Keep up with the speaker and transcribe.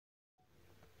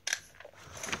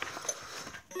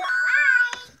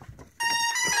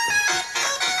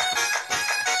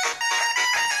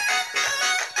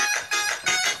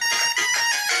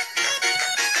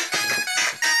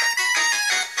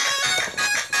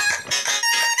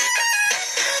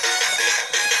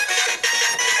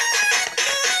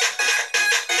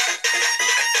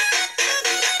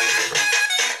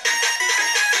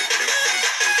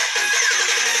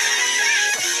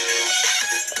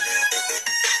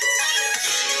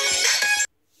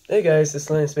Hey guys, it's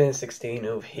LanceMan16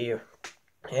 over here,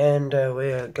 and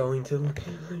we're going to look at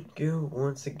you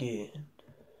once again.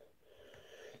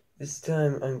 This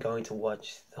time I'm going to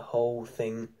watch the whole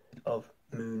thing of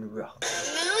Moon Rock.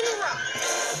 Moon Rock.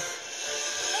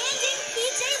 Landing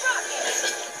PJ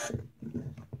Rocket.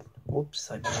 Whoops,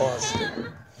 I paused it.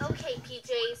 Okay,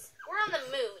 PJs, we're on the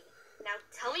moon. Now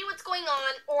tell me what's going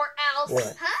on, or else. What?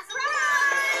 Surprise!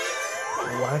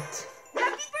 What?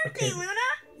 Happy birthday, Okay. Luna!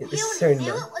 Yeah, You this knew turned it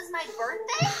on. was my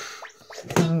birthday?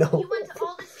 No. You went to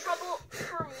all this trouble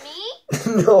for me?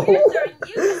 No. Here's our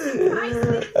new surprise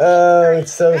with Oh,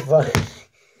 it's so funny.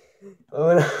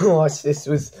 When I watched this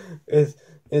with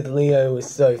Leo, it was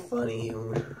so funny. Here. A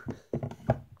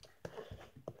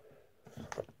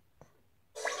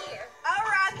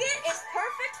rocket is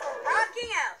perfect for rocking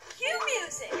out. Cue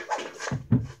music.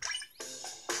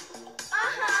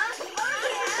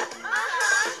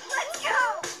 Let's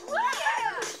go.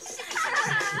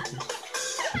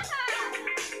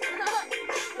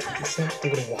 I guess I have to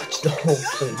watch the whole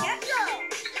thing.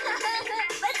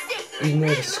 Even though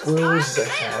the squirrels that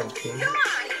have them. Come on.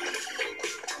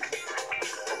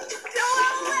 Go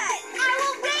away. I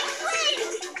will wait.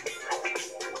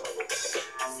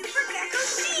 Super Gecko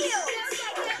shield.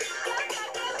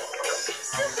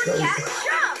 Super Cat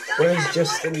jump. Where's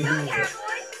Justin Bieber?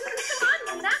 Come on,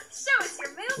 Luna. Show us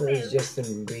your moon Where's moves.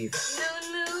 Justin Bieber? Moon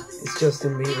moves. It's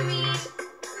Justin You Bieber. mean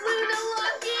Luna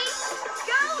Lucky?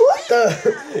 Go. What the?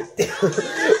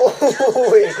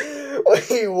 Oh, wait,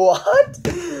 what?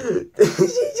 Did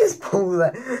she just pull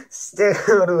that stick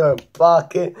out of her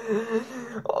pocket?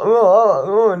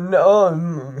 Oh no,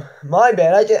 my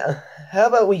bad. How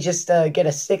about we just get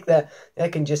a stick that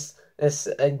can just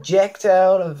eject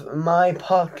out of my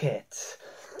pocket?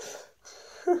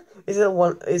 Is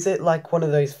it like one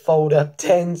of those fold-up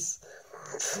tents?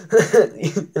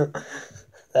 You know,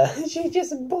 she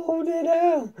just pulled it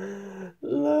out.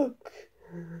 Look.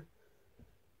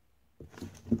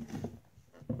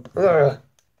 Ugh.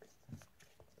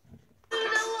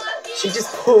 She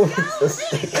just pulled the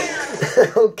stick.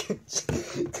 Okay.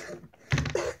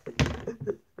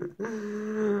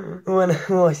 When I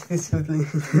watched this with Lee,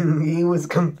 he was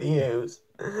confused.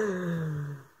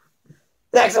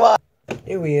 Next one!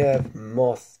 Here we have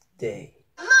Moth Day,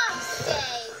 Moth Day.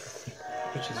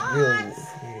 which is really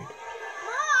weird.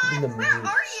 In the Moth, where mood.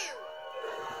 are you?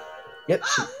 Yep,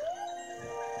 she... I've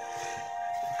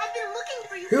been looking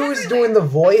for you. Who is everywhere. doing the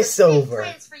I've got big voiceover?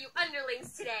 plans for you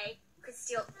underlings today. Could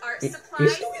steal art Who's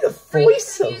supplies, doing the bring it to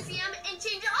the voiceover? museum, and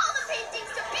change all the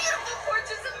paintings to beautiful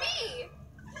portraits of me.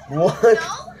 What?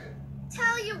 No?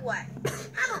 Tell you what.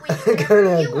 How about we I do whatever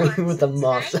kinda you agree want with the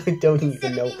moths. tonight? I don't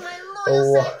Instead even of know. being my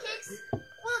loyal what. sidekicks,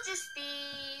 we'll just be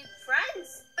friends.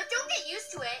 But don't get used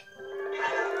to it.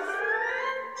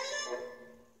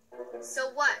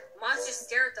 So what? Moths just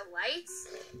stare at the lights?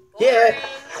 Yeah. Boring.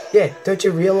 Yeah, don't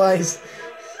you realize?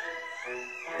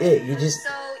 Yeah, you just... So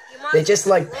you moths They just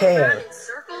like float around pair. in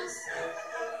circles?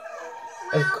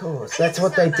 Of Well, course, I that's guess what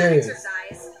it's they not bad do.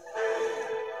 exercise.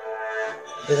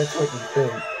 Yeah, that's what you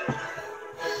think. A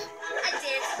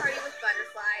dance party with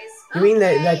butterflies. You mean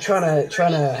Okay, they're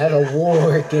trying to have a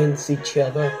war against each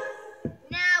other?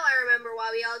 Now I remember why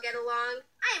we all get along.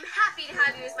 I am happy to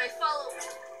have you as my fellow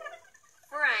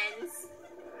friends.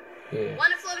 Yeah.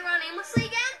 Want to float around aimlessly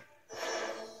again?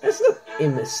 That's not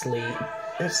aimlessly.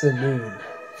 That's the moon.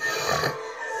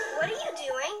 What are you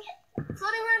doing?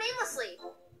 Floating around aimlessly.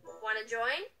 Want to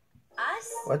join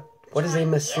us? What does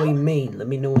aimlessly mean? Let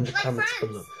me know in the Like comments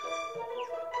friends. below.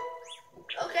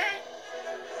 Okay.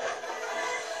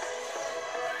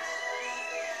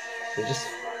 They're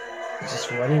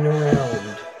just running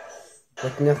around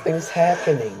like nothing's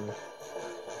happening.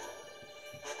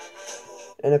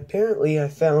 And apparently I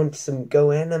found some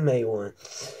Go Anime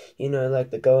ones. You know, like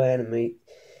the Go Anime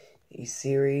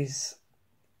series.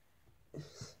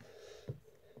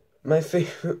 My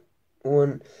favorite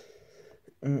one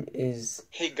is...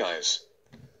 Hey guys,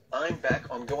 I'm back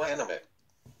on GoAnime,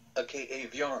 aka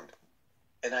Vyond,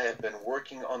 and I have been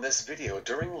working on this video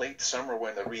during late summer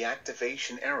when the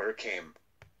reactivation error came,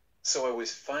 so I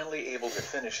was finally able to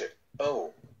finish it.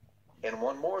 Oh, and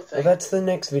one more thing. Well, that's the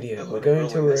next video. The We're Luna going Girl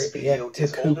in to this video react to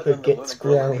is older Cooper than the Gets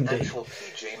Luna Girl in the Grounded. actual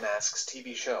PJ Masks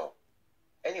TV show.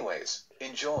 Anyways,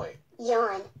 enjoy.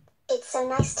 Yawn. It's so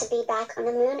nice to be back on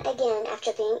the moon again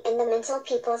after being in the mental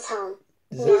people's home.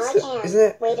 Now I can.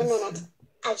 Wait a minute.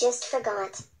 I just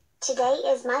forgot. Today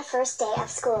is my first day of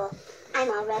school. I'm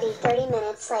already 30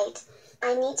 minutes late.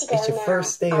 I need to go It's your now.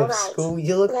 first day All of right. school.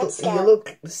 You Let's go.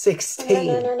 look 16.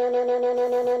 No.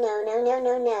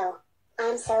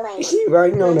 I'm so late. Is she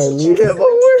writing on My a teacher is going to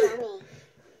leaderboard? tell me.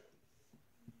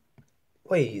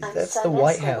 Wait, I'm that's the Sunna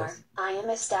White Slimmer. House. I am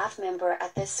a staff member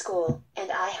at this school,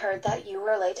 and I heard that you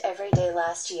were late every day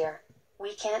last year.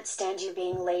 We can't stand you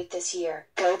being late this year.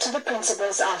 Go to the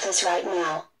principal's office right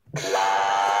now.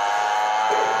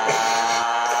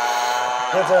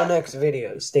 That's our next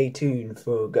video. Stay tuned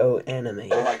for Go Anime.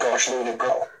 Oh my gosh, Luna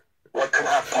girl. What could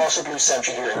have possibly sent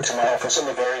you here into my office on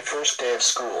the very first day of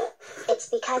school? It's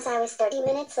because I was 30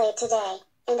 minutes late today,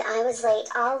 and I was late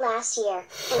all last year,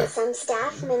 and some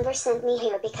staff member sent me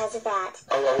here because of that.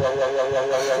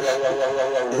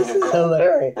 This is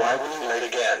hilarious. Why were you late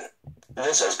again?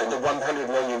 This has been the 100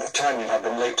 millionth time you have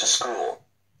been late to school.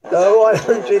 The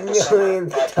 100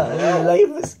 millionth time you're late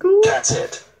for school? That's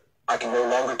it. I can no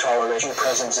longer tolerate your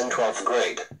presence in 12th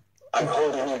grade. I'm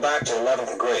holding you back to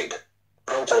 11th grade.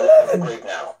 Go to 11th grade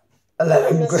now.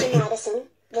 11th Mr. grade. Madison,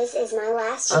 this is my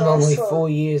last year I'm of only school. 4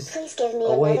 years Please give me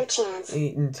away another chance.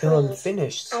 until I'm Please.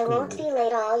 finished I school. won't be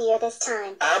late all year this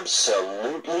time.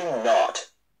 Absolutely not.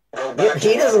 Go back Yep,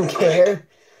 he to doesn't 11th grade. care.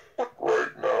 Right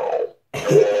now.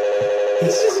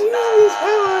 He's just using his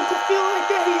power to feel like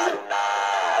that.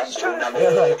 He's trying to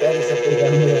feel like that he's a big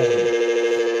anime.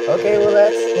 Okay, well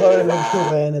that's part of the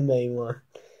cool anime one.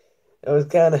 It was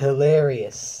kind of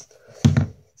hilarious.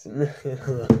 It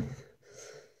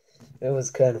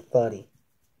was kind of funny.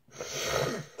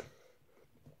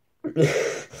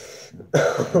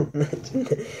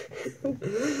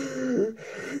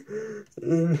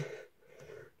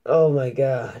 Oh my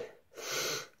god.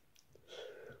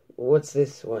 What's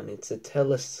this one? It's a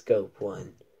telescope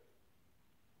one.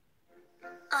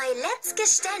 Ein letztes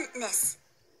Geständnis.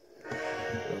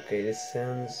 Okay, this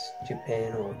sounds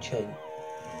Japan or China.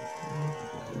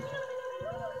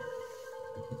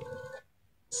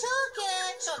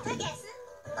 Schon vergessen?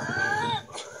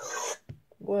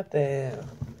 What the hell?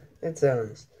 That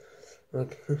sounds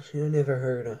like I never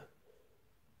heard of.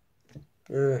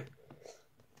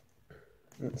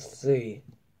 Let's see.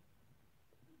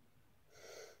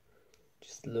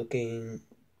 Just looking.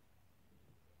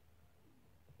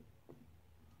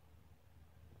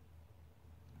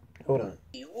 Hold on.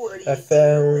 I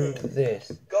found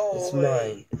this. It's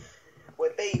mine.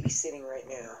 We're babysitting right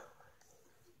now.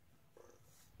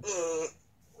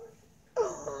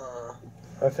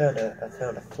 I found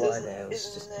a fly that was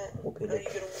Isn't just that whooping not it.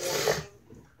 even a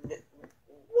warning?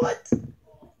 What? I'm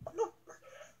not.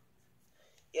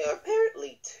 Yeah,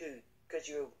 apparently too, because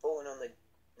you were born on the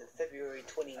February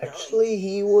 29th. Actually,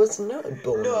 he was not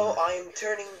born. No, I am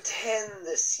turning 10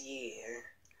 this year.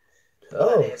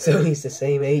 Oh, Whatever. so he's the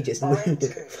same age as I'm me. turning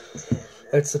 10.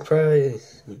 That's surprising.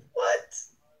 What?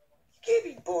 You can't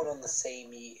be born on the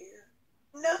same year.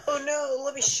 No,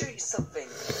 let me show you something.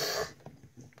 Is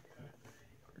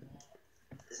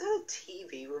that a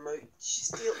TV remote? Did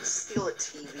you steal a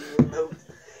TV remote?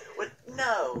 What?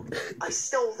 No, I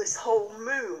stole this whole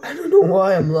moon. I don't know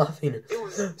why I'm laughing. It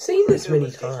was I've seen this many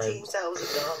 $15,000. times.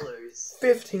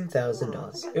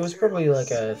 $15,000. It was probably like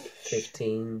a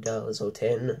 $15 or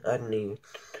 10. I don't even.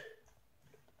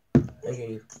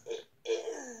 Okay,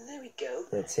 There we go.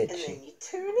 that's it. And then you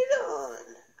turn it on.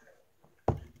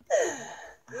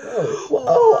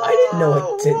 Oh, I didn't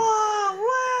know it did. Wow!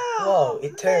 Whoa,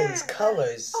 it turns man,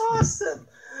 colors. that's awesome.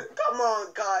 Come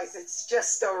on, guys, it's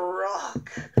just a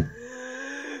rock.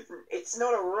 It's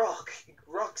not a rock.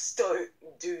 Rocks don't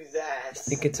do that. I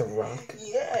think it's a rock.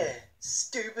 Yeah,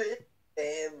 stupid.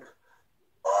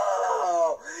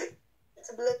 Oh, it's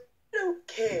a I don't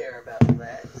care about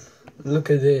that. Look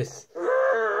at this.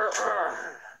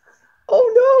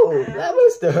 Oh no, that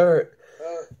must have hurt.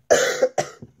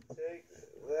 Take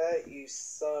that, you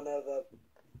son of a...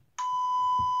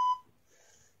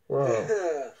 Whoa.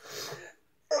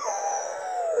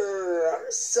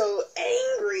 I'm so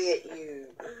angry at you.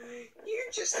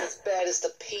 You're just as bad as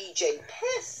the PJ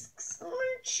Pesks,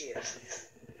 aren't you?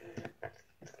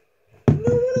 You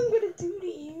know what I'm gonna do to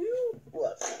you?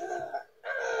 What?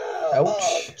 Ouch.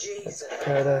 Oh, Jesus.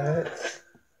 Kinda hurts.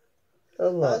 A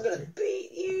lot. I'm gonna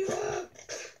beat you up.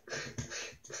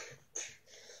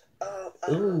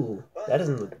 Ooh, that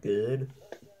doesn't look good.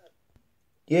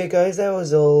 Yeah, guys, that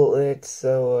was all. Thank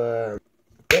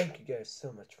you guys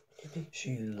so much. Make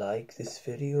sure you like this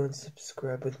video and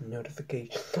subscribe with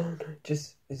notifications.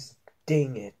 Just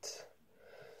ding it.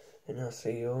 And I'll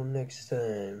see you all next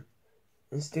time.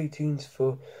 And stay tuned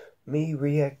for me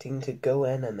reacting to Go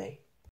Anime.